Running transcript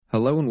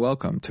Hello and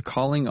welcome to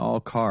Calling All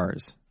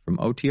Cars from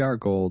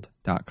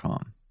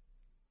OTRGold.com.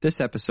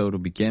 This episode will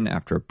begin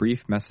after a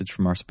brief message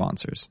from our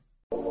sponsors.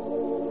 Calling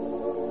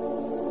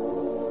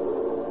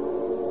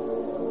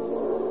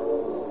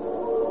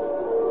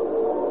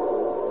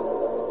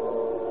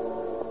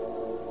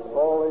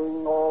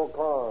All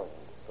Cars,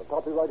 the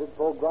copyrighted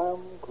program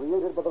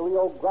created by the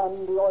Rio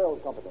Grande Oil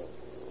Company.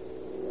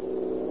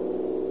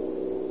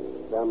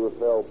 San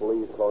Rafael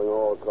Police calling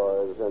all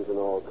cars, attention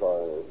all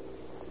cars.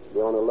 Be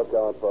on the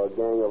lookout for a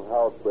gang of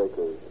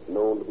housebreakers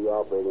known to be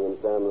operating in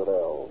San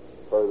Rafael.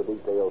 Further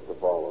details to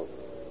follow.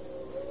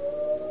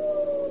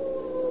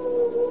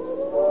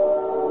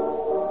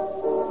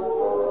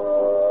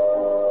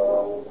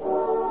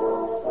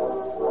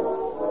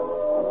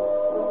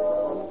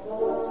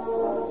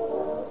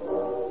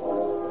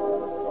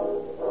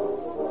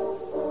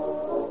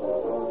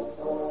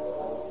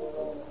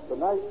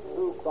 Tonight's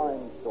true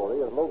crime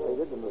story is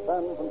located in the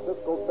San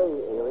Francisco Bay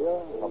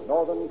Area of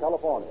Northern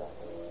California.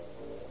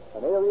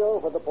 An area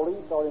where the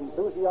police are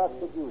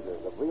enthusiastic users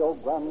of Rio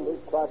Grande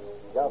cracked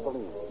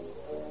gasoline.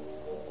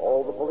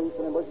 All the police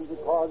and emergency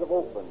cars have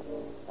opened,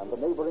 and the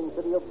neighboring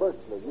city of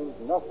Berkeley use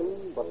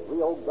nothing but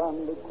Rio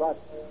Grande cracked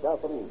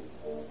gasoline.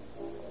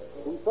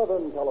 In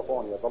Southern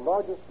California, the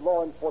largest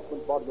law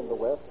enforcement body in the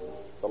West,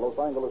 the Los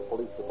Angeles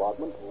Police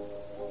Department,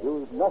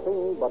 used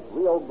nothing but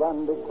Rio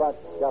Grande cracked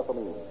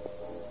gasoline.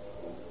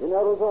 In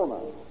Arizona,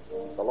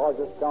 the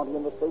largest county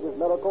in the state is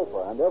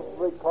Maricopa, and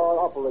every car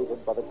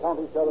operated by the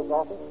county sheriff's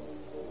office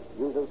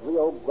uses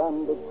Rio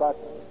Grande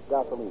cracked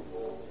gasoline.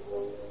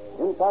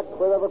 In fact,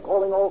 wherever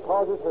calling all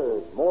cars is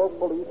heard, more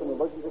police and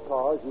emergency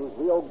cars use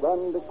Rio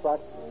Grande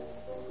cracked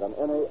than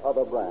any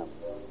other brand.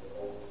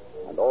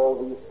 And all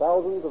these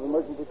thousands of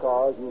emergency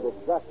cars use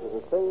exactly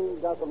the same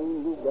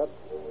gasoline you get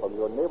from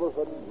your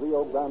neighborhood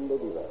Rio Grande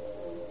dealer.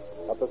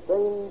 At the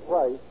same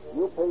price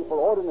you pay for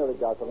ordinary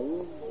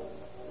gasoline,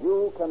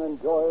 you can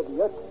enjoy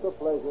the extra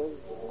pleasures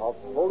of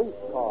police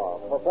car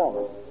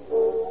performance.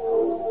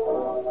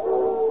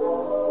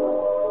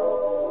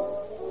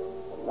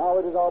 Now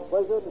it is our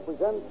pleasure to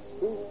present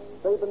Chief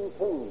Saban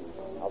King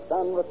of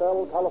San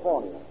Rafael,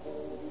 California,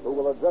 who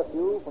will address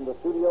you from the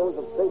studios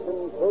of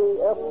station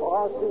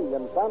KFRC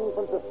in San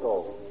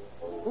Francisco.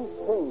 Chief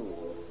King.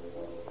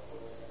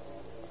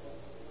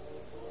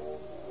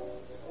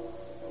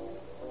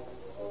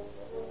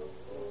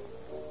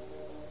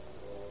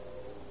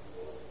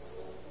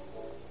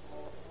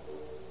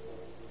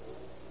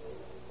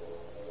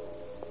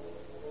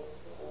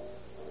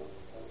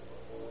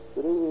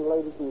 Good evening,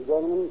 ladies and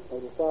gentlemen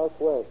of the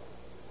Southwest.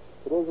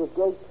 It is with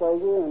great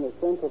pleasure and a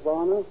sense of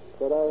honor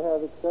that I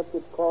have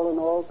accepted Calling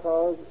All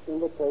Cars'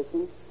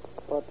 invitation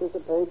to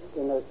participate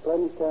in a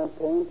splendid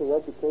campaign to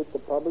educate the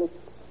public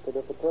to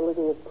the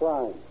futility of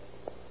crime.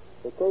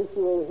 The case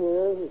you will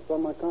hear is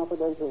from my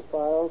confidential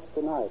files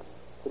tonight.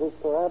 It is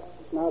perhaps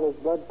not as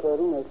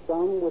blood-curdling as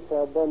some which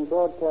have been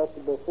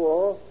broadcasted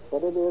before,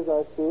 but it is,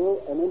 I feel,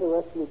 an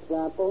interesting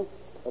example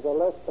of a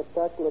less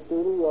spectacular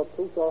duty your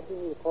police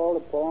officers are called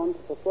upon to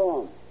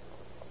perform.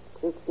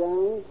 This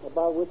gang,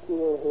 about which you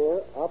will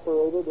hear,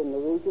 operated in the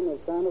region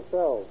of San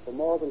Rafael for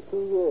more than 2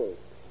 years.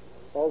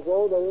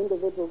 Although their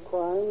individual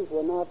crimes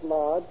were not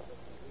large,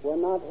 were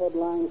not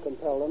headline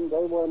compelling,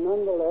 they were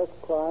nonetheless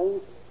crimes,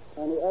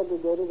 and the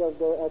aggregated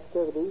of their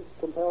activities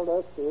compelled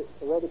us to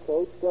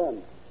eradicate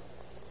them.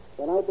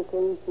 When I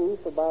became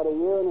chief about a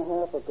year and a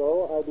half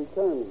ago, I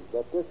determined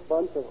that this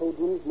bunch of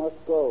hoodlums must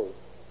go.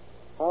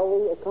 How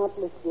we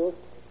accomplished this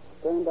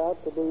turned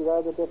out to be a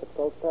rather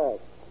difficult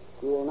task.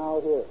 You will now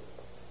hear.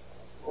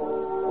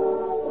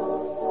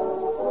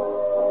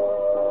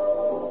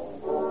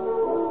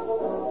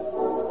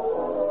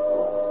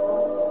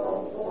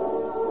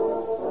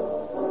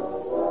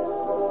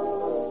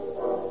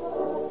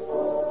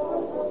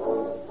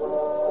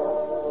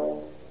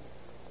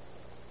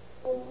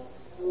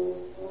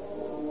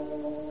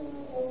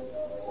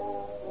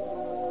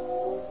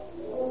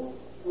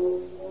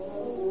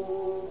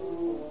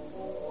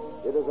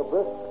 It is a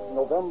brisk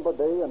November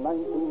day in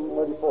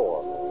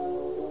 1934.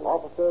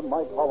 Officer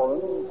Mike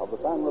Holloran of the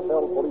San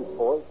Rafael Police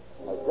Force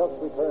has just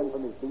returned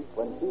from his beat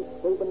when Chief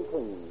Saban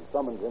King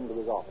summoned him to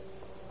his office.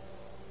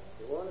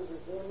 You wanted to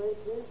see me,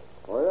 Chief?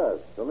 Oh, yes.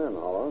 Come in,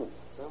 Holland.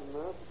 Something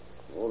up?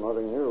 Oh,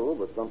 nothing new,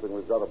 but something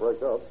we've got to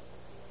break up.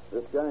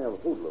 This gang of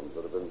hoodlums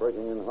that have been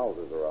breaking in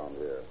houses around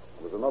here.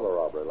 There was another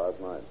robbery last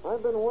night.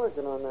 I've been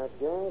working on that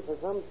gang for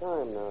some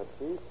time now,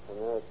 Chief, and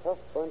they're a tough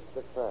bunch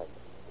to crack.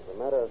 As a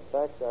matter of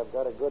fact, I've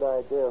got a good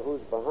idea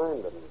who's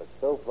behind them, but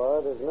so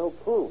far there's no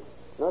proof.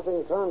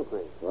 Nothing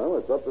concrete. Well,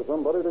 it's up to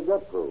somebody to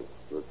get proof.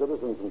 The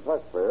citizens and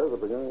taxpayers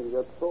are beginning to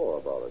get sore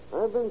about it.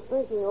 I've been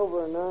thinking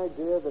over an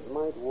idea that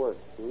might work,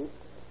 Chief.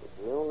 It's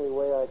the only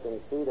way I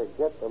can see to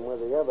get them with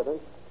the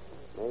evidence.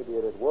 Maybe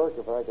it'd work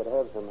if I could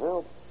have some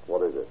help.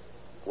 What is it?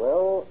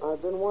 Well,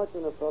 I've been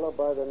watching a fellow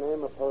by the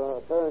name of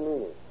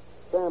Peranini.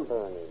 Sam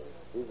Peranini.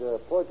 He's a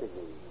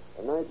Portuguese,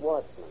 a night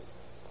watchman.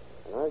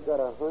 And I've got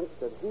a hunch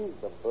that he's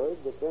the bird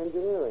that's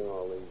engineering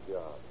all these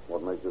jobs.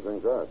 What makes you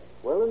think that?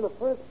 Well, in the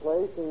first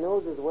place, he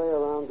knows his way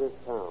around this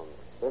town.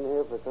 Been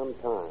here for some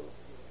time.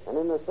 And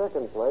in the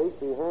second place,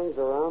 he hangs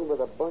around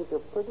with a bunch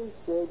of pretty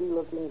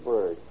shady-looking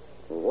birds.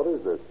 Well, what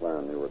is this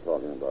plan you were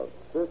talking about?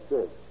 Just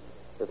this.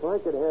 If I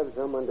could have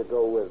someone to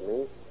go with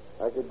me,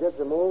 I could get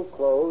some old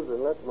clothes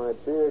and let my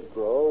beard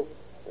grow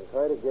and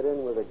try to get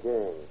in with a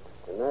gang.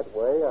 And that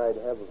way, I'd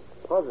have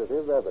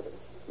positive evidence.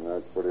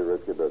 That's pretty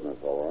risky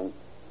business, all right.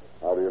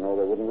 How do you know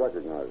they wouldn't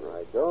recognize it?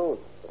 I don't,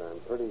 but I'm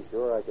pretty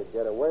sure I could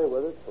get away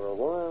with it for a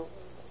while.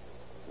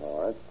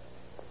 All right.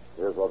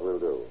 Here's what we'll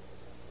do.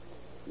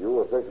 You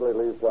officially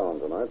leave town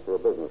tonight for a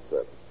business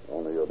trip,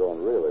 only you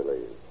don't really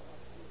leave.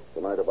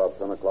 Tonight about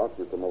 10 o'clock,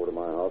 you come over to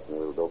my house and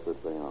we'll dope this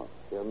thing out.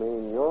 You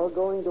mean you're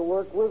going to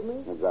work with me?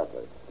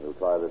 Exactly. We'll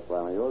try this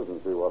plan of yours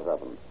and see what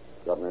happens.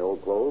 Got any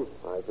old clothes?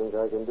 I think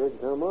I can dig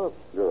some up.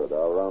 Good.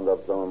 I'll round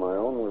up some of my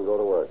own and we'll go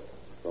to work.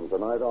 From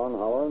tonight on,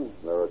 Howard,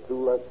 there are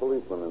 2 less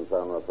policemen in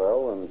San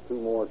Rafael and 2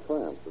 more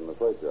tramps in the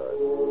freight yard.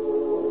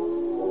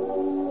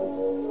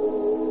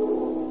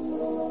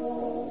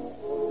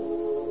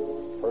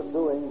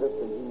 Pursuing this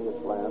ingenious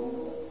plan,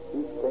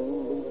 Chief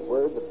Kane leaves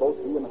word that both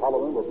he and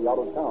Holloran will be out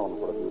of town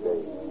for a few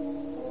days.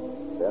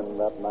 Then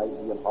that night,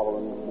 he and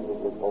Holloran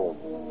leave his home,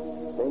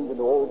 change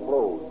into old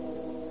clothes,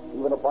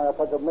 even apply a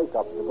touch of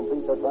makeup to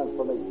complete their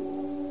transformation.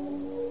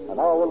 An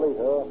hour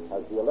later,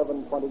 as the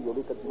 11:20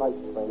 Eureka night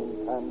train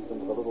pants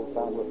into the little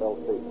San Rafael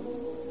station,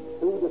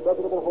 2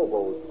 disreputable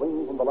hobos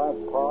swing from the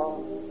last car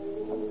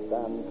and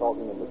stand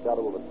talking in the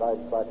shadow of a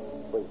side-tracked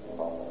freight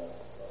car.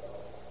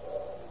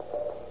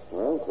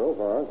 Well, so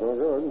far, so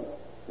good.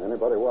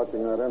 Anybody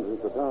watching that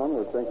entrance to town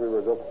would think we were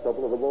just a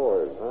couple of the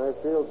boys. I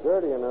feel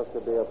dirty enough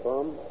to be a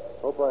bum.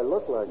 Hope I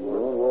look like one.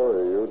 Don't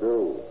worry, you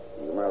do.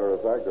 As a matter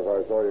of fact, if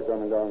I saw you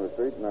coming down the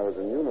street and I was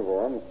in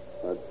uniform,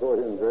 I'd throw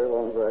you in jail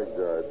on back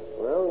charge.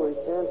 Well, we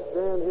can't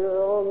stand here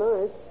all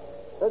night.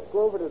 Let's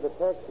go over to the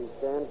taxi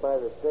stand by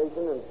the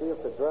station and see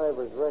if the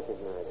drivers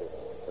recognize us.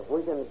 If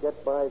we can get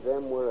by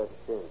them, we're a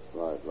cinch.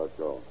 Right, let's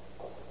go.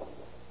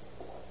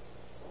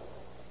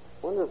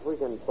 Wonder if we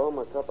can bum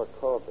a cup of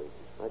coffee.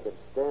 I could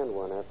stand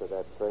one after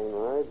that train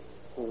ride,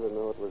 even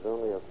though it was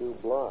only a few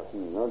blocks.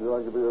 How'd you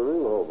like to be a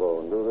real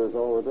hobo and do this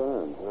all the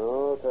time?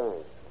 No,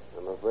 thanks.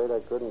 I'm afraid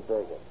I couldn't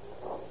take it.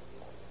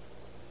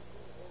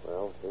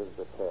 Well, here's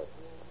the test.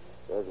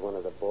 There's one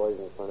of the boys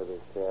in front of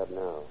his cab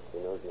now. He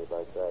knows me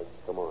by sight.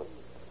 Come on.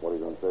 What are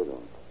you going to say to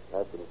him?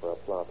 Ask him for a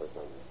plop or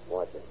something.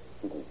 Watch it.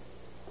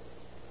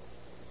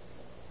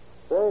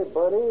 Say,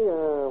 buddy,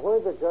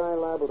 where's a guy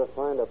liable to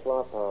find a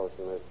flop house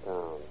in this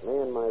town? Me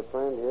and my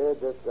friend here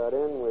just got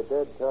in. We're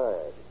dead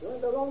tired. You're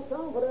in the wrong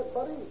town for that,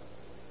 buddy.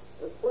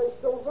 This place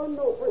don't run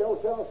no free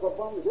hotels for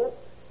bums yet.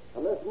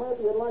 Unless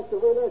maybe you'd like to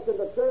relax in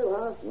the trail,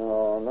 huh?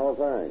 No,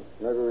 thanks.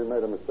 Maybe we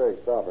made a mistake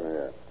stopping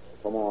here.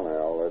 Come on,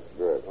 Al. Let's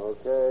do it.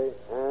 Okay.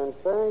 And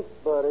thanks,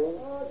 buddy.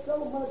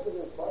 Don't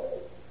mention it, buddy.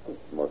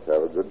 Must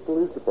have a good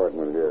police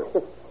department here.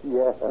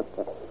 Yeah.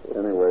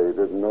 Anyway, he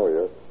didn't know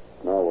you.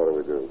 Now what do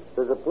we do?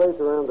 There's a place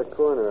around the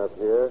corner up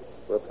here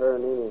where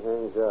Paranini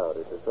hangs out.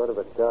 It's a sort of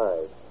a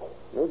dive.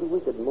 Maybe we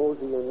could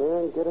mosey in there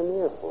and get an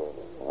earful.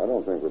 I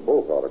don't think we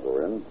both ought to go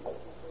in.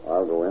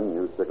 I'll go in and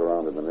you stick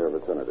around in the near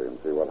vicinity and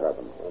see what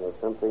happens. And if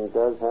something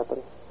does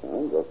happen?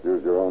 Well, just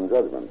use your own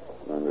judgment.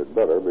 And it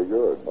better be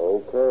good.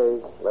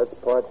 Okay. Let's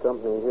part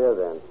company here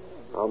then.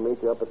 I'll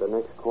meet you up at the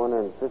next corner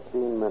in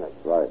 15 minutes.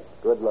 Right.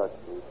 Good luck.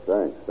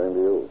 Thanks. Same to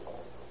you.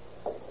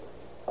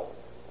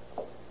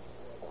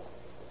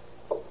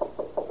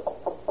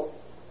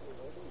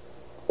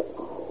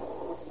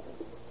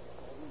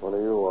 What do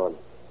you want?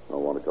 I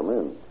want to come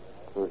in.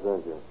 Who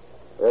sent you?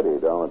 Eddie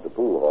down at the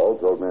pool hall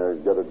told me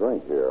I'd get a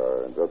drink here.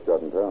 I just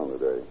got in town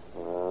today.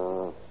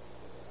 All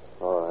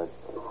right.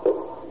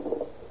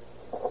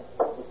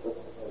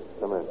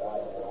 Come in.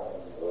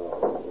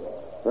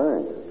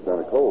 Thanks. It's kind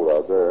of cold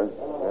out there.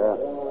 Yeah.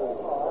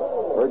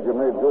 Heard you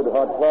made good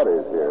hot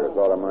toddies here.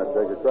 Thought I might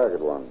take a crack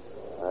at one.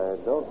 I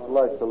don't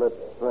like to let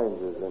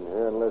strangers in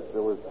here unless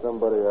there was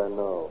somebody I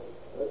know.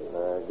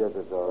 I guess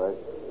it's all right.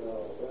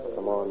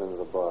 Come on into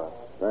the bar.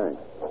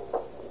 Thanks.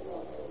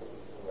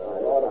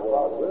 Hey,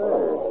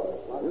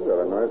 you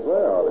got a nice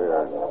layout here.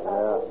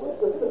 Yeah.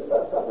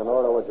 You can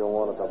order what you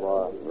want at the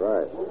bar.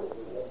 Right.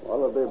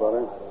 What'll it be,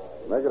 buddy?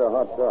 Make it a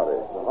hot toddy.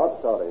 A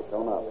hot toddy.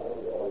 Coming up.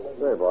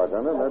 Say,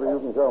 bartender, maybe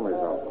you can tell me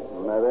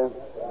something. Maybe.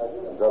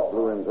 I just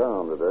flew in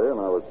town today, and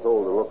I was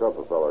told to look up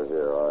a fellow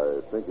here.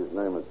 I think his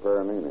name is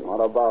Paranini.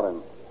 What about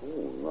him?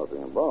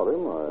 Nothing about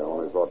him. I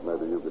only thought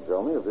maybe you could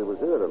tell me if he was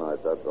here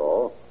tonight, that's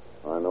all.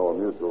 I know a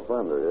mutual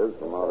friend of his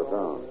from out of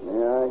town.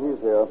 Yeah, he's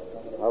here.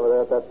 Over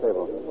there at that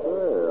table.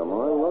 Hey, am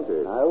I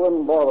lucky? I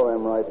wouldn't bother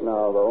him right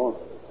now, though.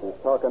 He's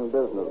talking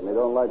business, and he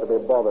don't like to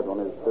be bothered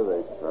when he's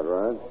busy. That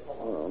right?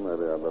 Well,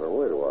 maybe I better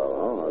wait a while,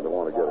 huh? I don't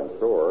want to get him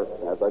sore.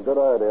 That's a good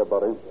idea,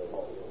 buddy.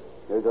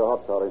 Here's your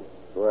hot toddy.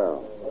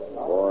 Well,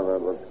 boy,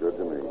 that looks good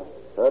to me.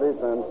 30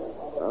 cents.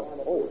 Huh?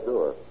 Oh,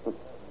 sure.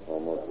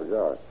 Almost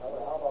forgot.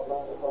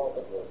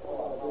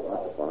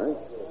 That's funny.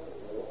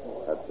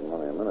 Had some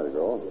money a minute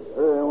ago.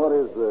 Hey, what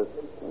is this?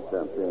 I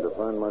can't seem to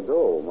find my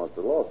dough. Must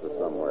have lost it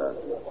somewhere.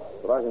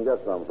 But I can get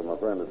some from a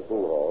friend at the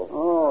pool hall.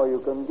 Oh, you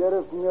can get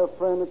it from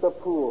at the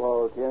pool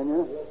hall, can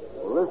you?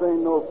 Well, this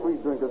ain't no free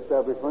drink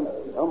establishment.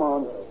 Come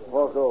on,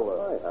 walk over.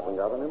 I haven't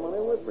got any money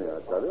with me,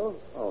 I tell you.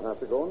 I'll have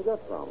to go and get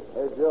some.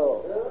 Hey,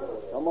 Joe,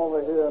 come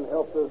over here and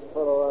help this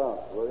fellow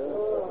out, will you?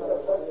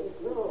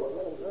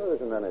 There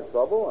isn't any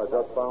trouble. I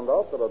just found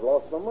out that I'd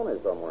lost some money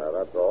somewhere,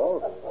 that's all.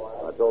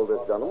 I told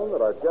this gentleman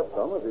that I'd get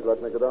some if he'd let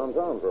me go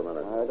downtown for a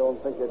minute. I don't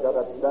think you got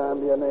a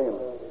dime to your name.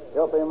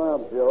 Help him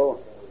out, Joe.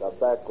 The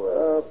back way.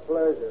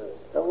 Pleasure.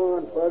 Come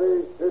on,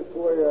 buddy. This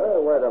way Hey,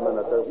 up. wait a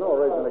minute. There's no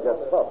reason to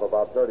get tough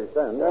about 30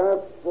 cents.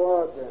 Stop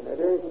walking. It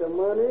ain't the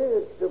money,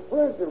 it's the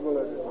principle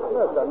of it.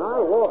 Listen,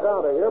 I'll walk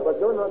out of here, but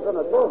you're not going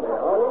to throw me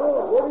out.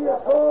 Oh, what do you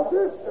call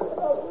this?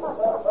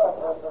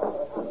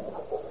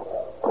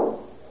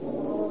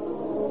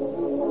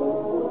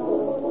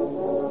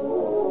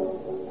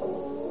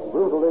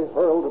 Brutally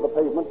hurled to the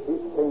pavement,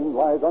 Chief Kane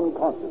lies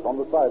unconscious on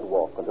the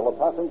sidewalk until a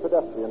passing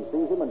pedestrian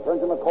sees him and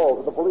turns in a call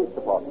to the police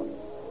department.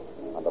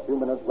 And a few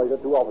minutes later,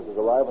 2 officers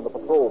arrive in the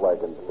patrol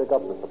wagon to pick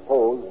up the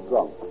supposed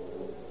drunk.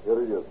 Here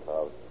he is,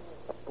 pal.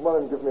 Come on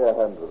and give me a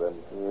hand with him.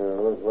 Yeah,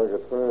 looks like a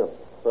tramp.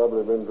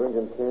 Probably been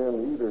drinking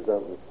canned heat or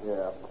something.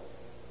 Yeah.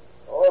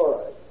 All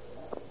right.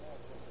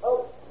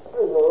 Oh,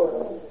 there you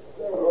go.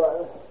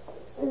 Right.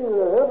 He's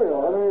a heavy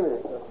one,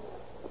 ain't he?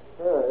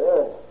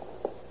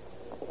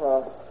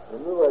 Yeah.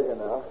 In the wagon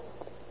now.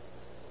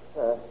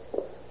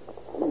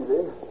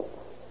 Easy.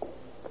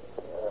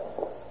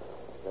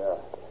 Yeah.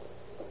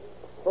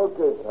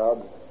 Okay,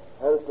 Tom.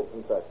 I'll get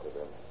some back with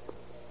him.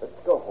 Let's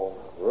go home.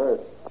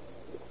 Right.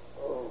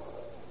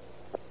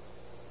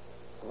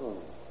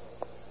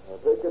 Now,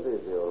 take it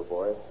easy, old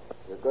boy.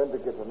 You're going to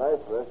get a nice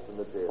rest in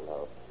the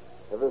jailhouse.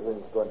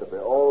 Everything's going to be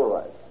all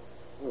right.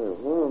 Yeah,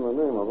 where in the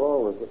name of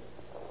all this...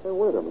 Hey,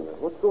 wait a minute.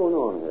 What's going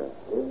on here?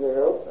 Is he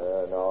help?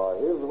 No,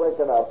 he's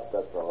waking up,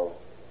 that's all.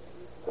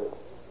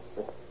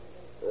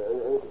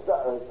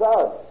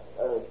 Sarge,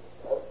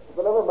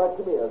 whenever Mike,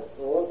 come here.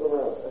 What's the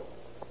matter?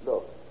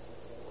 Look.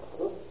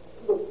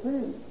 The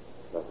thief.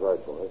 That's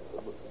right, boy.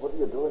 What are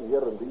you doing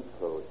here in these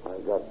clothes? I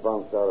got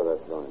bounced out of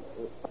that joint.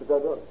 But I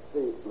don't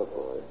see. Look,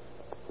 boy.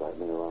 Slide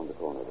me around the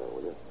corner there,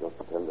 will you? Just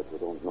pretend that you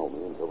don't know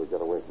me until we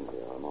get away from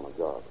here. I'm on a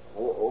job.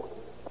 Oh.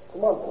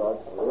 Come on,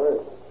 Sarge. All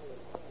right.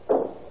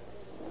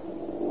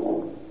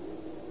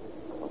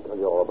 I'll tell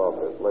you all about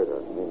this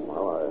later.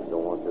 Meanwhile, I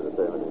don't want you to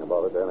say anything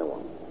about it to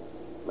anyone.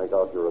 Make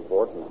out your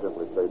report and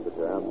simply state that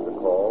you answered a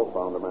call,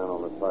 found a man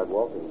on the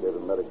sidewalk, and gave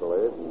him medical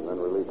aid, and then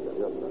released him.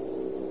 Yes, sir.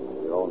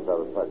 For your own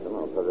satisfaction,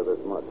 I'll tell you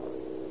this much.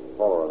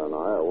 Follerin and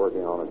I are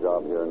working on a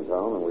job here in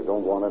town, and we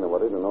don't want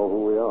anybody to know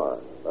who we are.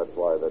 That's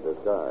why they're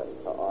disguised.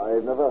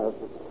 I've never had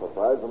such a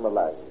surprise in my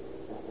life.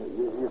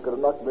 You could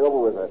have knocked me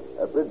over with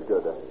a bridge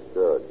girder.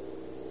 Good.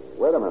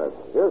 Wait a minute.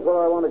 Here's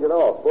where I want to get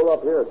off. Pull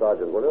up here,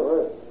 Sergeant, will you? All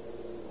right.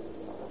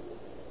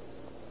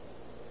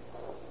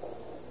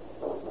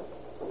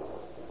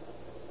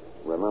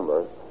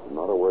 Remember,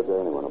 not a word to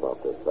anyone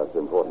about this. That's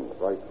important.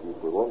 Right, Chief.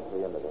 We won't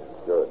say anything.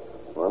 Good.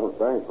 Well,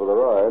 thanks for the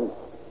ride.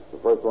 The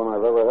first one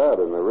I've ever had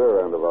in the rear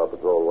end of our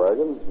patrol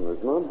wagon. And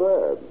it's not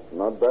bad.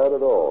 Not bad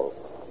at all.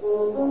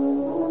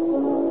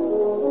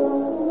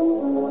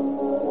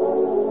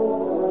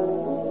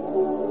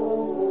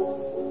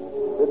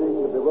 Bidding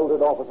the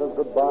bewildered officers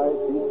goodbye,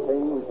 Chief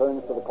Kane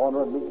returns to the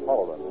corner and meets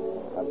Follerin.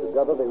 And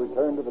together they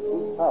return to the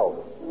chief's house,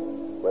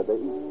 where they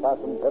each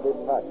fastened heavy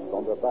packs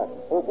on their backs,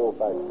 hobo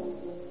fashion.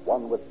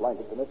 One with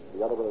blankets in it,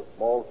 the other with a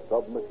small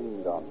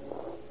submachine gun.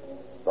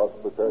 Thus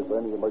prepared for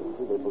any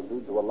emergency, they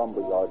proceed to a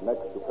lumber yard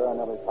next to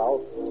Farinelli's house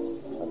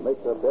and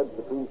make their beds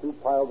between 2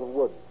 piles of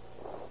wood,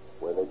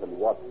 where they can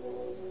watch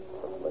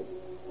for sleep.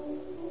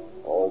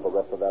 All the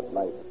rest of that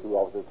night, the 2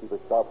 officers keep a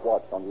sharp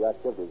watch on the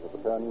activities of the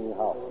Farinelli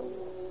house.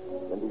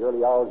 In the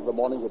early hours of the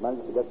morning, they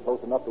manage to get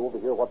close enough to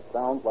overhear what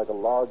sounds like a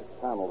large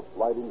panel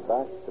sliding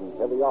back and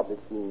heavy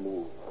objects being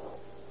moved.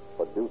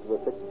 But due to the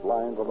thick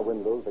blinds on the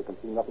windows, they can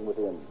see nothing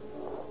within.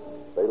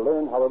 They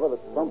learn, however, that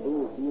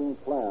something is being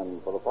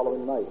planned for the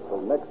following night. So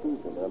next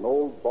evening, in an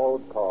old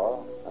borrowed car,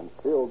 and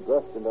still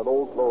dressed in their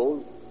old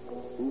clothes,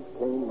 Chief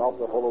Kane and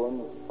Officer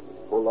Follerin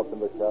pull up in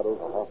the shadows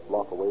a half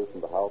block away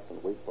from the house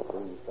and wait for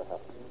things to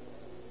happen.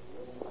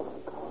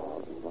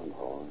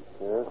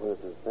 Yes, it's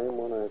the same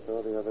one I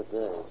saw the other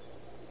day.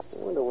 I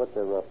wonder what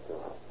they're up to.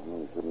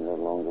 We shouldn't have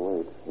long to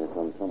wait. Here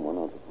comes someone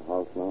out of the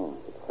house now.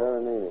 It's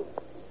Farinelli.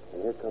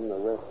 And here come the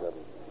rest of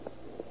them.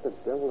 What the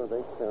devil are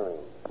they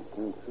carrying? I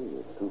can't see.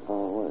 It's too far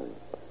away.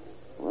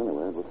 Well,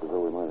 anyway, it looks as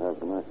though we might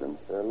have some action.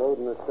 They're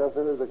loading the stuff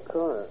into the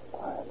car.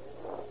 Quiet.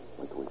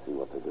 Wait till we see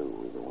what they do.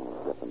 We don't want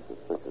to get them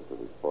suspicious that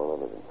we spoil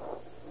everything.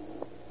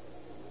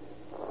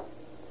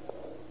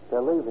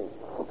 They're leaving.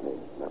 Okay,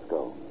 let's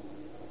go.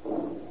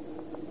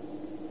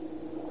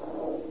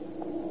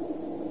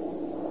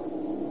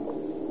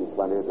 Keep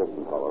plenty of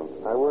distance, fellow.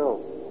 I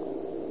will.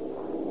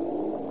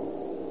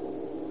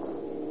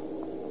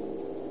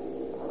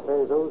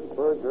 Say, those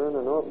birds are in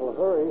an awful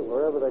hurry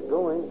wherever they're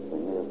going.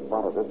 They may have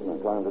spotted us and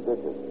are trying to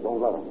ditch us.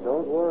 Don't let them.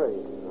 Don't worry.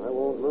 I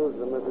won't lose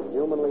them if it's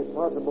humanly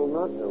possible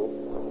not to.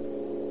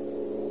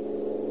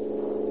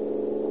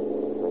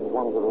 There's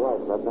one to the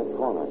right, that next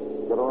corner.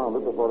 Get around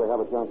it before they have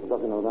a chance to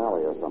duck into an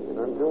alley or something.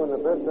 I'm doing the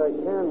best I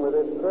can with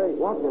this crate.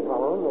 Watch it,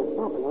 Hollow. There's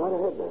something right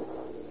ahead there.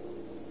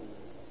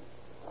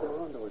 Hold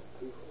on to it,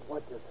 Chief.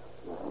 Watch it.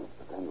 No,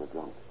 pretend we're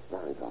drunk.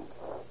 Very drunk.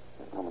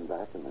 They're coming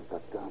back and they've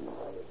got guns.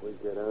 If we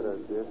get out of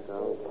this,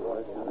 I'll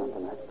watch Shut up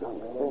and act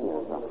drunk. Sing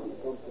or something.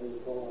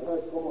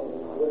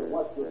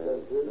 Watch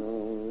yourself, kid.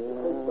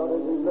 It's got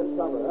into this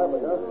summer, have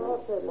it, huh?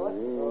 Okay, boy.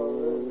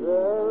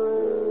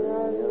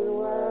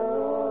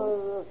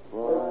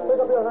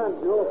 Pick up your hands,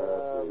 you.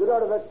 Get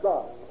out of that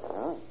car.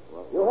 Huh?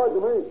 You heard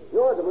me. You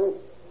heard me.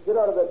 Get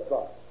out of that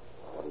car.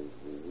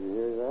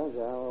 Here's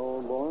that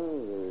old boy.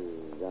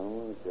 The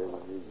gentleman says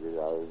you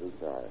get out of the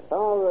car.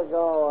 Tell them to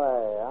go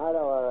away. I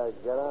don't want to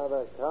get out of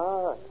the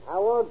car. I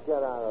won't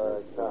get out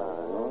of the car.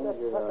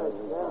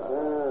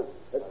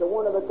 It's the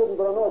one that didn't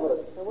run over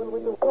it. When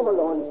we do come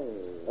along.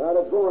 Not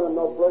a going in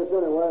no place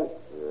anyway.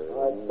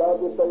 I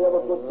doubt if they ever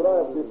could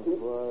drive this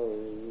Chief.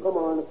 Come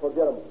on,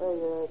 forget him.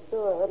 Hey,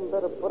 sure, I hadn't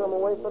better put him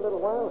away for a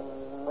little while.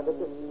 I could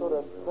just sort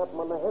of slap him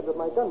on the head with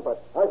my gun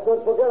butt. I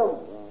said forget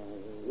him.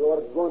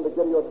 You're going to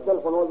get yourself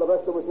and all the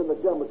rest of us in the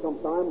gym at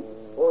some time.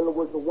 All of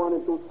us are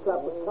wanting to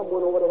slap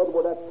someone over the head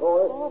with that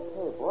toy.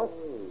 Okay, boss.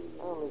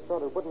 I only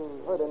thought it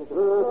wouldn't hurt anything.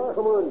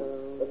 Come on.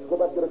 Let's go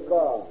back to the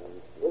car.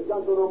 We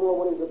can't do no more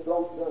when he's a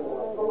drunk.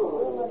 Come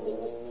on.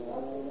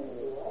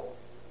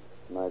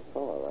 Nice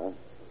fellow, huh?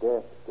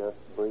 Death just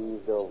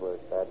breathed over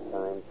us that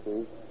time,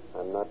 Chief.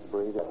 I'm not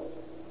breathing.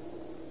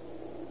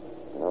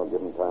 Well,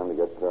 give him time to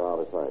get clear out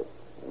of sight.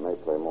 He may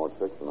play more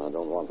tricks, and I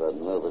don't want that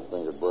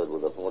nervous-fingered bird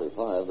with a 45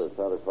 to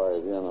satisfy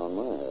his yen on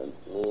my head.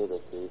 Me either,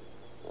 Chief.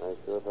 I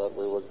sure thought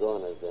we were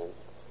goners then.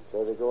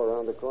 Say they go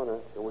around the corner.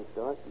 Can we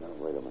start? No,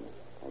 wait a minute.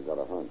 I've got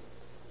a hunch.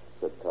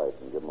 Sit tight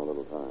and give them a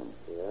little time.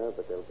 Yeah,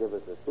 but they'll give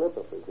us a slip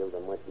if we give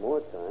them much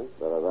more time.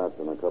 Better that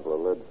than a couple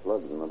of lead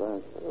slugs in the back.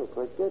 That'll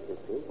quite get you,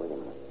 Chief. Wait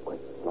a minute. Wait.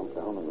 Jump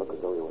down and look as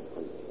though you were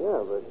asleep.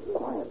 Yeah, but...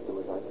 Quiet.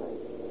 Do as I say.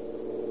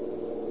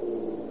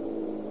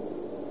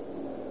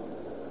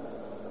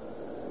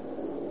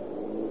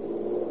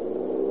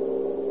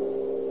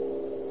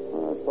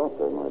 I thought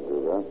they might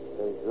do that.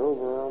 They drove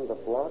around the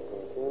block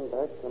and came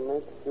back to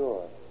make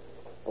sure.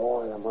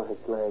 Boy, am I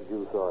glad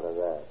you thought of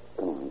that.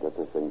 Come on, get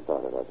this thing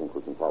started. I think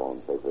we can follow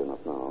them safely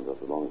enough now,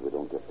 just as long as we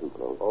don't get too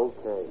close.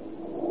 Okay.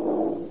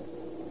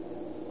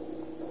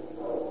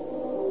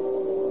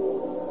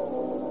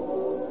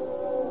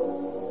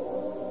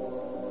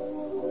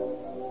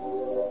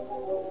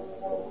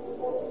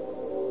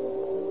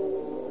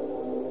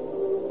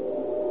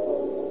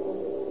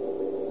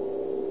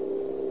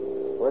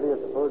 Where do you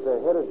suppose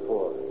they're headed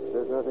for?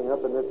 There's nothing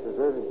up in this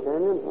deserted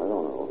canyon? I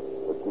don't know.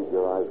 But keep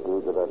your eyes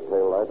glued to that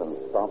tail light and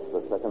stop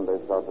the second they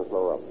start to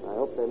slow up. I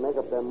hope they make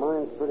up their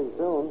minds pretty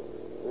soon.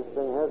 This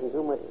thing hasn't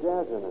too much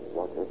gas in it.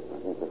 Watch it. I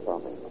think they're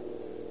stopping.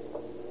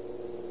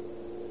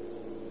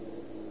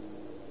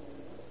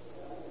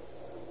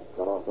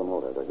 Cut off the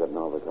motor. They're getting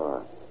out of the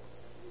car.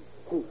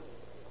 Chief,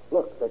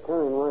 look, they're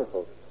carrying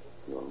rifles.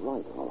 You're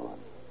right,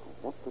 Holland.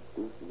 What the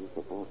deuce do you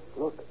suppose?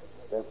 Look,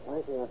 they're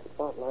flashing a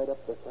spotlight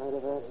up the side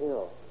of that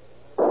hill.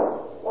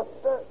 What's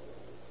that?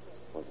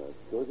 For the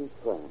dirty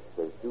tramps,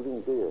 they're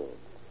shooting deer,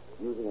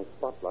 using a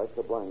spotlight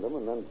to blind them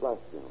and then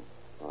blasting them.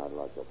 I'd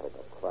like to take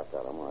a crack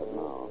at them right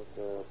now. It's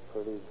a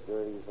pretty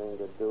dirty thing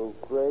to do.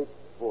 Great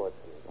sport.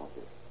 Watch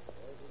it.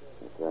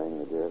 They're carrying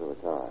the deer to the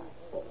car.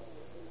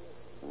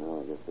 Well,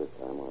 I guess this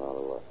time we're out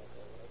of luck.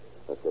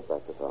 Let's get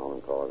back to town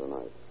and call it a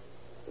night.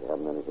 We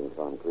haven't anything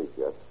concrete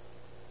yet,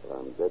 but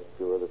I'm dead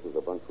sure this is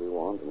the bunch we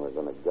want, and we're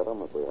going to get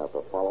them if we have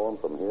to follow them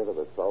from here to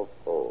the South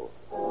Pole.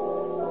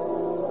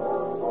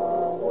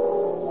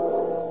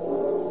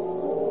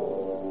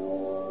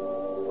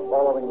 The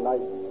following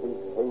night, Chief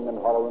Kane and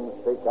Holloran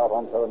stake out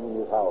on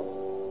Terranini's house,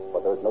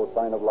 but there's no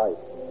sign of life.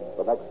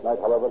 The next night,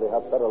 however, they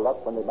have better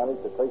luck when they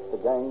manage to trace the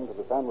gang to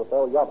the San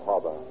Rafael yacht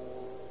harbor.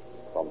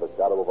 From the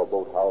shadow of a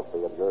boathouse,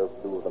 they observe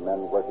two of the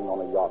men working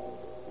on a yacht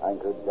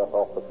anchored just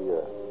off the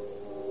pier.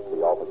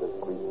 The officers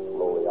creep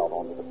slowly out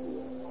onto the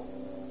pier.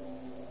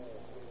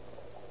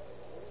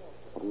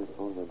 What do you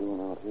suppose they're doing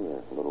out here?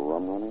 A little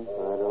rum running?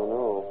 I don't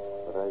know,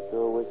 but I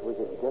sure wish we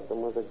could get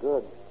them with the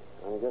goods.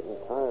 I'm getting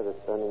tired of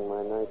spending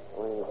my nights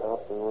playing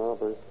cops and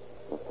robbers.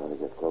 Let's try to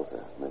get closer.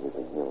 Maybe we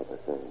can hear what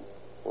they're saying.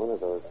 One of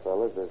those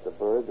fellas is the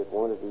bird that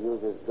wanted to use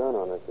his gun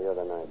on us the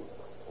other night.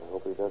 I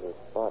hope he doesn't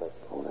spot us.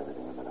 Hold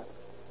everything a minute.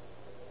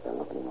 They're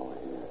looking over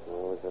here.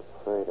 I was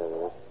afraid of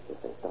this. If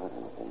they start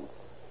anything,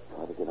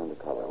 try to get under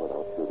cover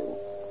without shooting.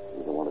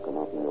 You don't want to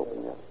come out in the open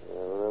yet.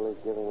 They're really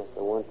giving us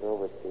the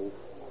once-over, Chief.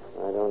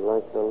 I don't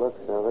like the looks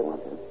of it.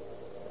 Watch it.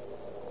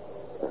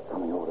 They're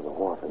coming over to the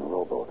wharf in a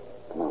rowboat.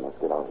 Come on, let's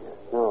get out of here.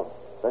 No,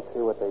 let's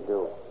see what they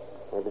do.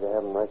 Maybe they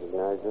haven't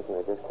recognized us and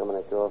they're just coming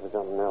ashore for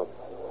something else.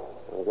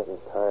 I'm getting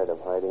tired of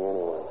hiding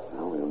anyway.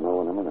 Now, we'll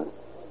know in a minute.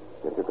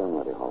 Get your gun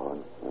ready,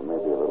 Holland. There may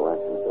be a little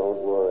action.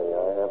 Don't worry.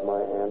 I have my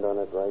hand on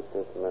it right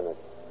this minute.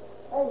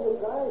 Hey, you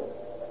guys.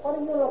 What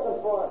are you looking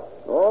for?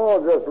 Oh,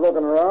 just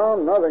looking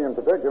around. Nothing in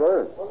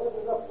particular. Well, this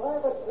is a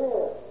private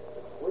pier.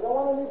 We don't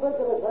want any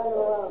visitors hanging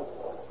around.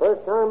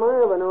 First time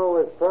I ever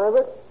knew it was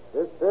private.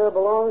 This here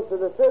belongs to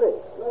the city.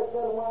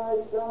 Listen,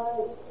 wise guy.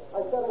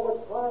 I said it was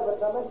private.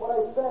 I meant what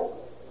I said.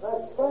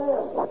 That's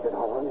Sam. Watch it,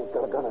 Howard. He's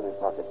got a gun in his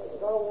pocket.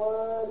 Go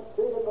on.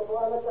 Beat it before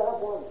I let you have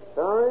one.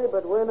 Sorry,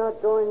 but we're not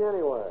going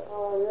anywhere.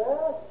 Oh,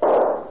 yeah?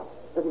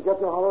 Did he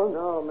get you, Howard?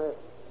 No, miss.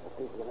 I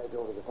think we're going to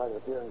go to the side of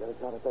the pier and get a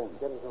shot at them.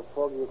 Getting so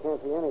foggy you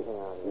can't see anything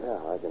out here.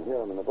 Yeah, I can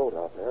hear them in the boat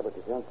out there, but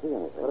you can't see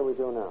anything. What do we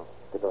do now?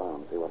 Stick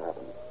around and see what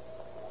happens.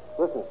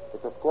 Listen,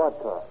 it's a squad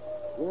car.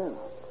 Yeah.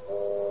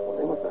 Well,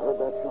 they must have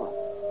heard that shot.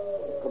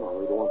 Come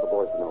on, we don't want the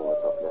boys to know what's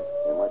up yet.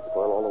 They might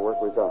spoil all the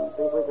work we've done.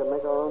 Think we can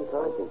make our own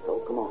car? I think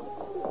so. Come on.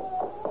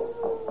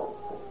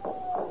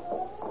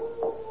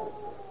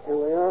 Here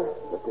we are.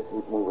 Let's just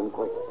keep moving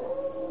quick.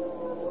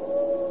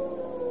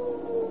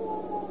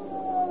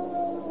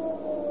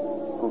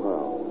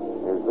 Well,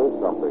 here's this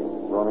something.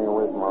 Running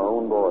away from our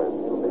own boys.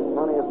 It'll be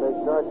funny if they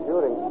start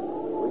shooting.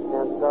 We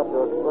can't stop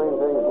to explain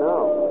things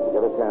now.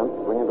 Get a chance,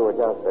 swing into a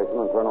gas station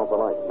and turn off the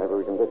lights. Maybe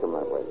we can ditch them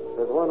that way.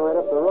 There's one right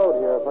up the road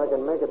here if I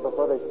can make it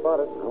before they spot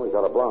it. Well, we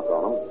got a block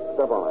on them.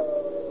 Step on it.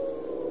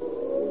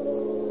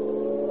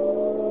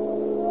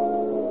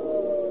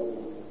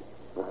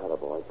 Ahead,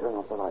 boy. Turn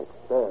off the lights.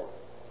 There.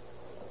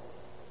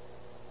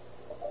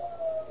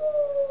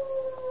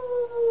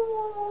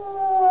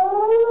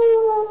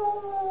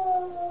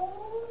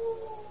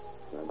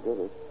 That did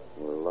it.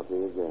 We're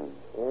lucky again.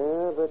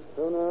 Yeah, but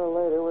sooner or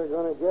later we're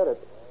going to get it.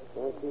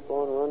 Can't keep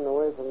on running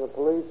away from the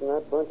police and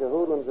that bunch of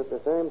hoodlums at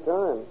the same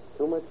time.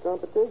 Too much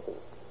competition.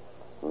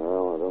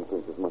 Well, I don't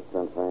think there's much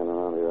sense hanging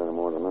around here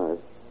anymore tonight.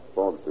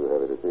 Fog's too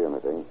heavy to see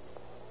anything.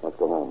 Let's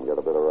go home and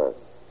get a bit of rest.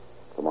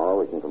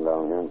 Tomorrow we can come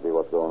down here and see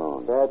what's going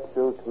on. That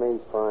suits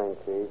me fine,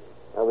 Chief.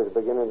 I was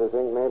beginning to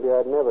think maybe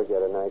I'd never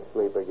get a night's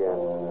sleep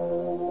again.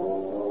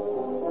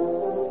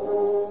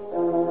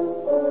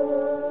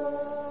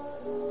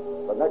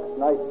 The next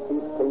night,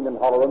 Chief King and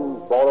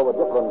Holloran borrow a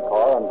different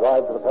car and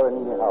drive to the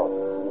Peronini house.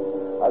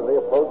 As they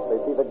approach,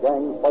 they see the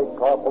gang's white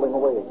car pulling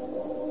away.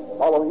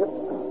 Following it,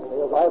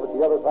 they arrive at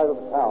the other side of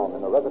the town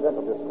in a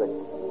residential district,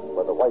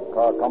 where the white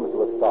car comes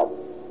to a stop.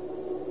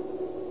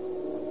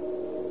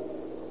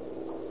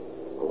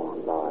 Go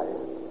on by,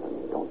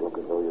 and don't look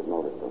as though you've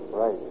noticed them.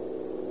 Right.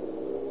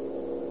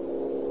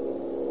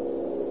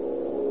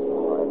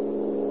 All right.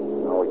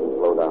 Now we can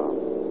slow down.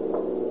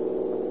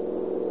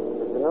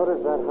 Did you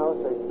notice that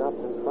house they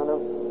stopped in front of?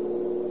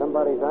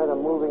 Somebody's either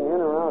moving in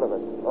or out of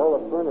it. All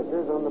the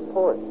furniture's on the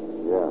porch.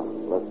 Yeah,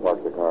 let's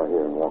park the car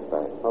here and walk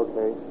back.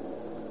 Okay.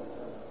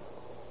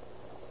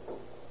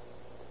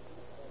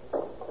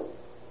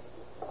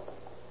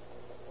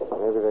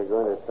 Maybe they're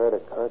going to try to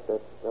cart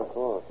that stuff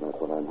off. That's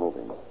what I'm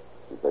hoping.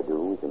 If they do,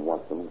 we can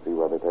watch them and see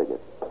where they take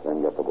it.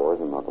 Then get the boys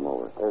and knock them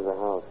over. There's a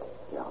house.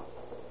 Yeah.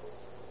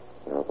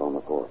 They're up on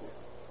the porch.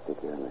 Stick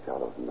here in the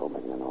shadows and don't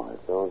make any noise.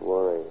 Don't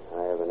worry.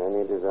 I haven't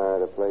any desire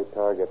to play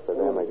target for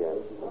them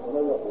again. You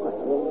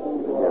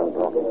can hear them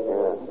talking.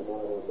 Yeah.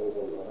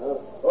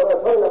 All right,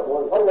 hurry up,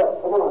 boys. Hurry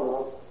up. Come on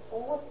now.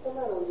 Well, what's the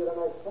matter with you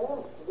tonight,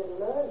 Sam? You getting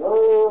mad? No,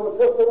 I'm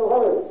just in a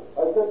hurry.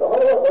 I said to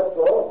hurry up, that's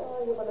all.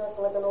 Oh, you've been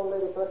acting like an old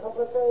lady for a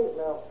couple of days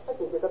now. I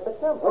think you got the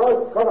temper. All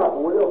right, come up,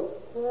 will you?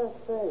 Yeah,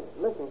 say,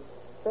 listen.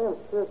 Sam's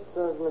shirt's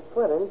in the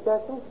sweat, ain't he,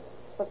 Jackson?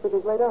 Must be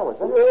these late hours,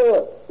 huh?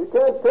 Yeah, you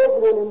can't take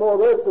it anymore.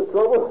 That's the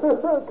trouble.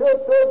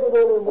 Can't take it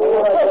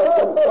anymore.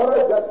 All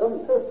right, Jackson.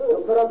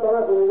 You'll put up on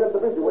us when you get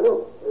the busy, will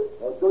you?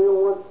 Or do you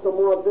want some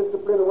more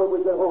discipline when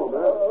we get home,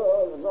 huh?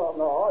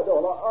 No, I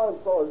don't. I'm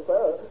sorry,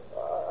 sir.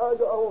 I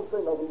won't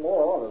say nothing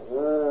more, honest.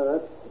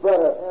 That's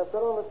better. Yeah, I've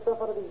got all the stuff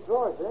out of these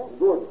drawers, eh?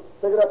 Good.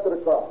 Take it up to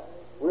the car.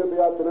 We'll be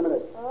out in a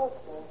minute.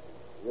 Okay.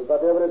 You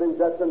got everything,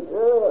 Jackson?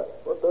 Yeah,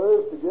 what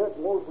there is to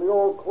get. Mostly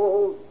old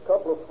clothes,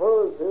 couple of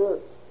furs here.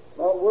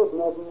 Not worth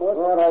nothing much.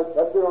 All right,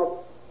 that's enough.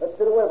 Let's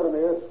get away from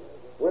here.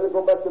 We'll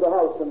go back to the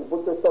house and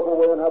put this stuff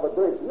away and have a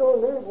drink. You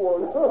don't need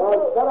one. Shut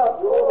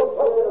up.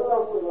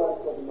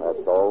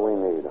 That's all we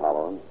need,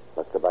 Holloran.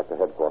 Let's get back to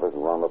headquarters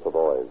and round up the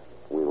boys.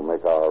 We'll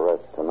make our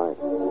arrest tonight.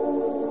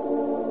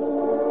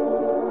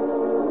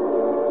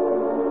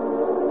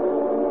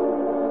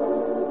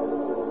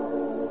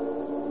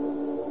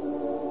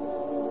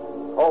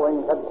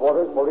 Calling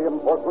headquarters for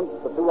reinforcements,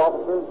 the two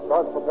officers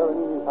start for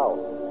Peronini's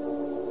house.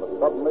 But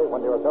suddenly,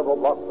 when they are several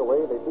blocks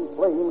away, they see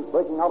flames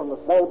breaking out in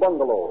a small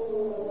bungalow.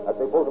 As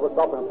they pull to a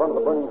stop in front of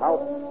the burning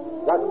house,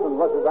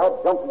 Jackson rushes out,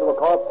 jumps into a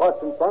car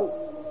parked in front,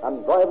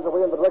 and drives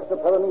away in the direction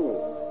of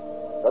Peronini.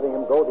 Letting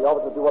him go, the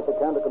officers do what they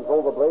can to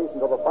control the blaze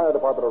until the fire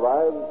department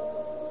arrives,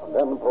 and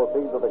then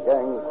proceed to the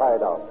gang's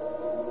hideout.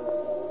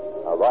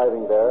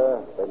 Arriving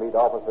there, they meet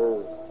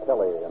officers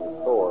Kelly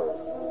and Thor.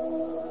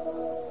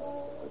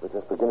 We were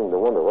just beginning to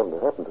wonder what had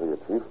happened to you,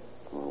 Chief.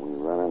 Well, we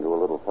ran into a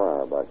little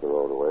fire back the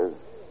road a ways.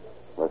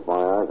 Unless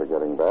my eyes are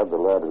getting bad, the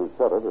lad who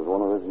set it is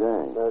one of his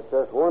gang. There's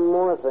just one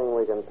more thing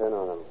we can pin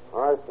on him.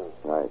 Arson.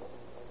 Right.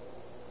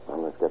 Well,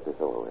 let's get this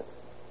over with.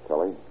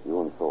 Kelly, you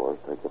and Thor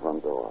take the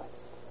front door.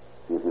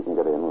 See if you can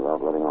get in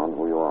without letting on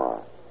who you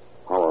are.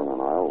 Holloran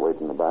and I'll wait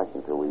in the back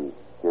until we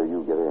hear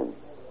you get in.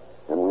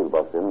 Then we'll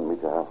bust in and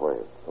meet you halfway.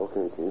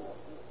 Okay, Chief.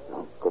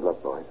 Well, good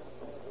luck, boys.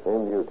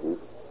 Same to you, Chief.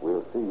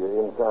 We'll see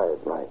you inside.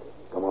 Right.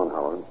 Come on,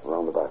 Howard.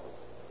 Around the back.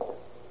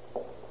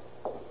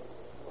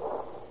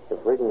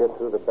 If we can get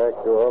through the back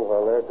door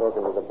while they're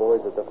talking to the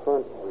boys at the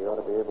front, we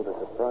ought to be able to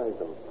surprise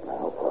them. I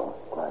hope so.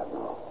 Quiet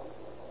now.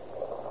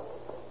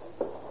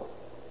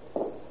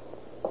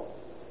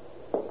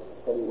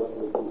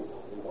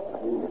 I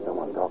can hear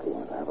someone talking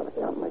in there, but I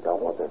can't make out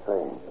what they're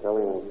saying.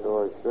 Kelly and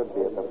George should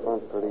be at the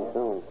front pretty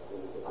soon.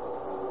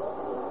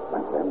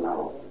 That's them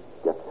now.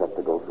 Get set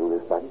to go through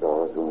this back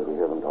door as soon as we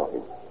hear them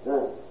talking.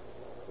 There's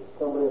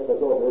somebody at the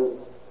door.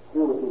 There's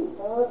Julie.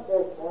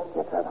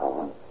 Get that,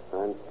 Howard.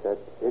 I'm set,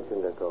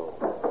 itching to go.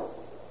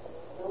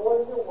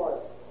 What do you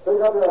want? Take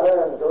up your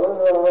hands, girl.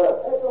 Hey,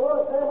 go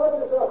on, Sam. What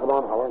is it? Come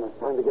on, Howard. It's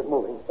time to get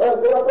moving. Well,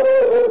 get up the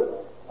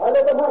road. I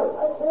let them have it.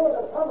 I can't.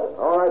 I'm coming.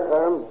 All right,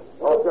 Sam.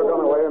 Toss your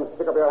gun away and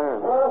stick up your hands.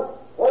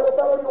 Where the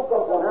fellow you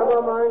come from? Never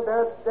mind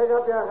that. Stick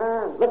up your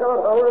hands. Look out,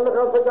 Howard. Look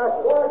out for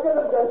Jackson. Go on, get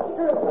him, Jackson.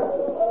 Get him.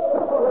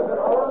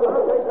 Howard,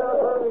 I'll take that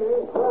for me.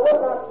 Well, what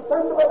not?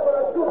 Send him up for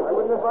a shoot. I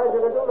wouldn't advise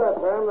you to do that,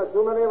 Sam. There's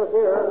too many of us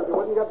here. You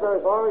wouldn't get very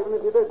far even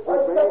if you did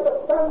shoot me.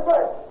 Stand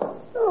back.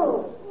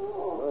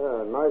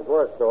 Nice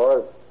work,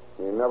 Stores.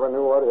 He never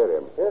knew what hit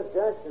him. Here's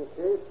Jackson,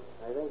 Chief.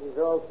 I think he's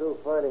all through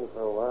fighting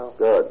for a while.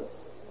 Good.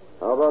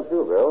 How about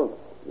you, Bill?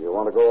 Do you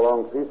want to go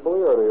along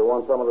peacefully, or do you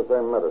want some of the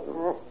same medicine?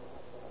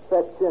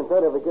 Fat chance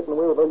I'd ever get in the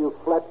way with all you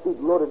flat feet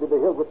loaded to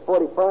the hills with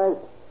 45s.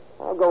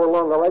 I'll go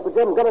along all right, but you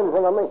haven't got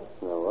anything on me.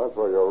 No, that's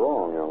where you're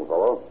wrong, young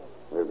fellow.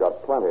 We've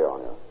got plenty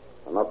on you.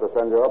 Enough to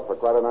send you up for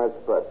quite a nice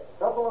stretch.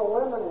 Couple of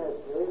women here,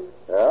 Chief.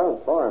 Yeah,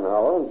 fine,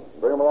 Howard.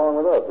 Bring them along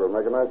with us. We'll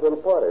make a nice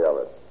little party of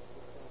it.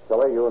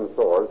 Kelly, you and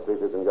Swords, see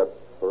if you can get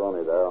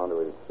Ferroni there onto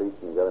his feet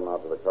and get him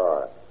out to the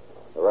car.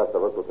 The rest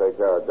of us will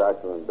take care of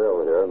Jackson and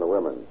Bill here and the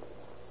women.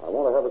 I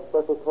want to have a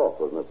special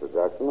talk with Mr.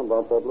 Jackson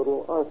about that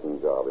little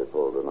arson job he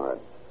pulled tonight.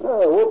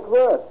 Hey, what's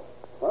that?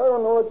 I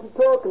don't know what you're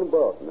talking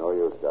about. No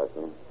use,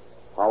 Jackson.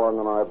 Howard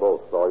and I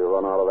both saw you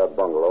run out of that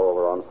bungalow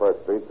over on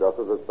First Street just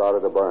as it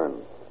started to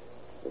burn.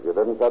 If you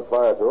didn't set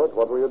fire to it,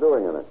 what were you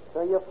doing in it?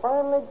 So you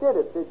finally did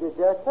it, did you,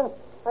 Jackson?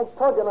 I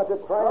told you not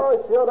to try. Oh,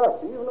 shut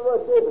up. Even if I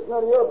did, it's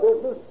none of your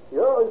business.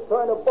 You're always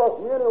trying to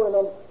buff me anyway, and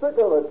I'm sick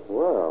of it.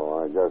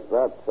 Well, I guess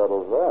that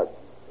settles that.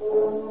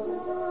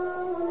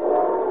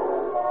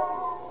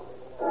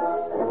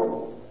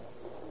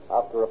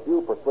 After a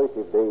few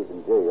persuasive days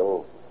in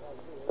jail,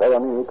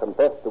 Ferroni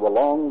confessed to a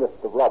long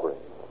list of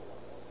robberies.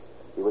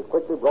 He was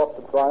quickly brought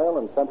to trial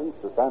and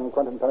sentenced to San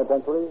Quentin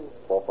Penitentiary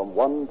for from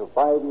 1 to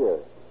 5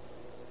 years.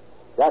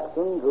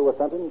 Jackson drew a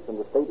sentence in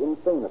the state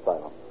insane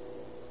asylum.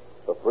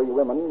 The 3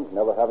 women,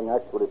 never having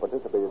actually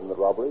participated in the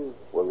robberies,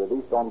 were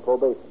released on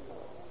probation.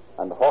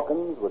 And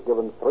Hawkins was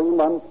given 3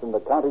 months in the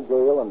county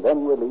jail and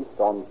then released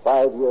on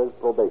 5 years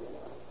probation.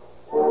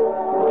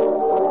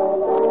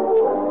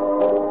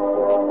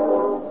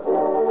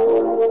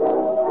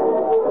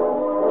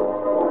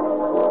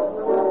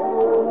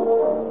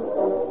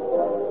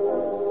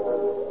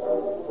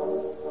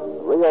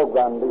 Rio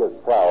Grande is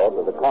proud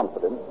of the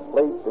confidence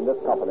placed in this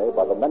company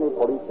by the many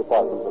police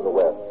departments of the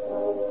West,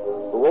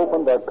 who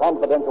opened their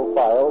confidential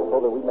files so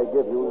that we may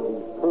give you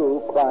these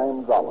true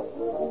crime dramas,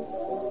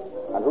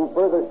 and who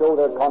further show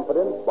their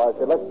confidence by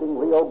selecting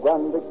Rio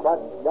Grande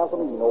cracked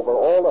gasoline over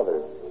all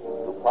others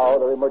to power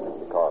their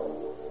emergency cars.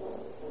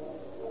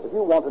 If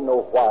you want to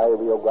know why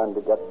Rio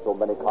Grande gets so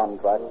many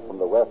contracts from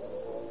the West's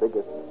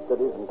biggest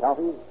cities and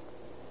counties,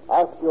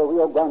 ask your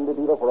Rio Grande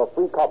dealer for a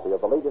free copy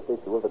of the latest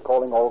issue of the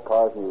Calling All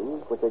Cars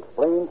News, which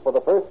explains for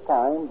the first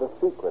time the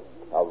secret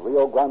of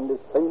Rio Grande's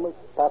famous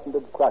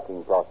patented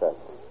cracking process.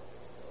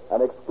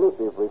 An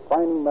exclusive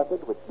refining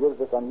method which gives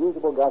this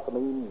unusual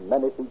gasoline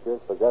many features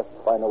possessed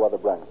by no other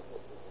brand.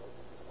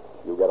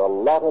 You get a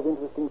lot of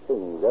interesting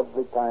things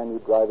every time you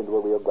drive into a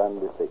Rio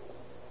Grande station.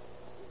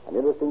 An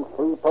interesting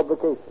free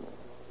publication,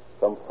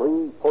 some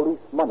free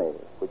police money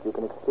which you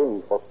can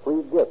exchange for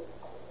free gifts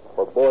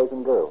for boys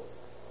and girls.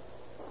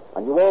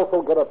 And you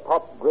also get a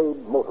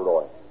top-grade motor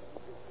oil,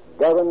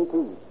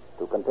 guaranteed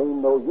to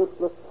contain no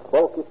useless,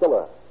 bulky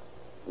filler,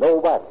 no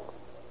wax,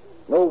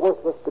 no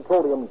worthless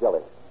petroleum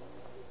jelly.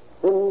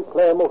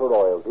 Sinclair motor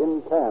oils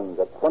in cans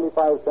at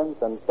 25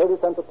 cents and 30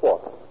 cents a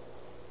quart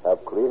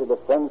have created a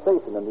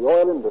sensation in the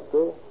oil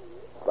industry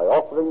by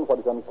offering what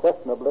is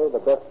unquestionably the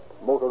best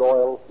motor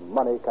oil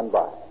money can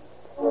buy.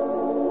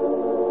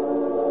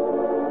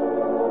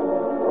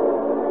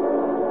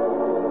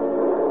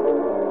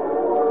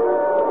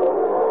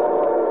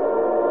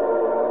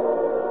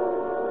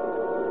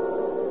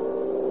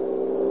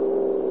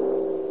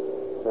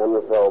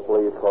 Rafael,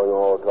 police calling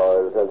all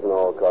cars, attention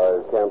all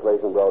cars,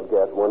 cancellation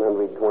broadcast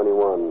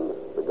 121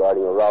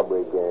 regarding a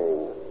robbery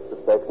gang.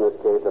 Suspects in this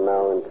case are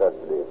now in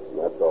custody.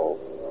 That's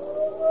all.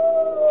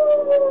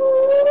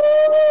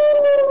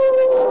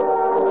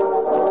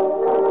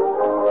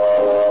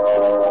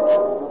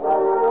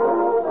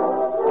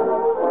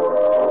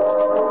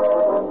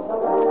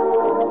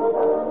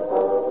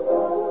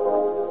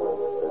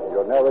 This is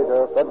your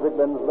narrator, Frederick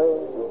Lindsley,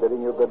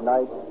 bidding you good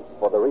night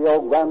for the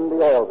Rio Grande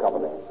Oil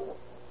Company.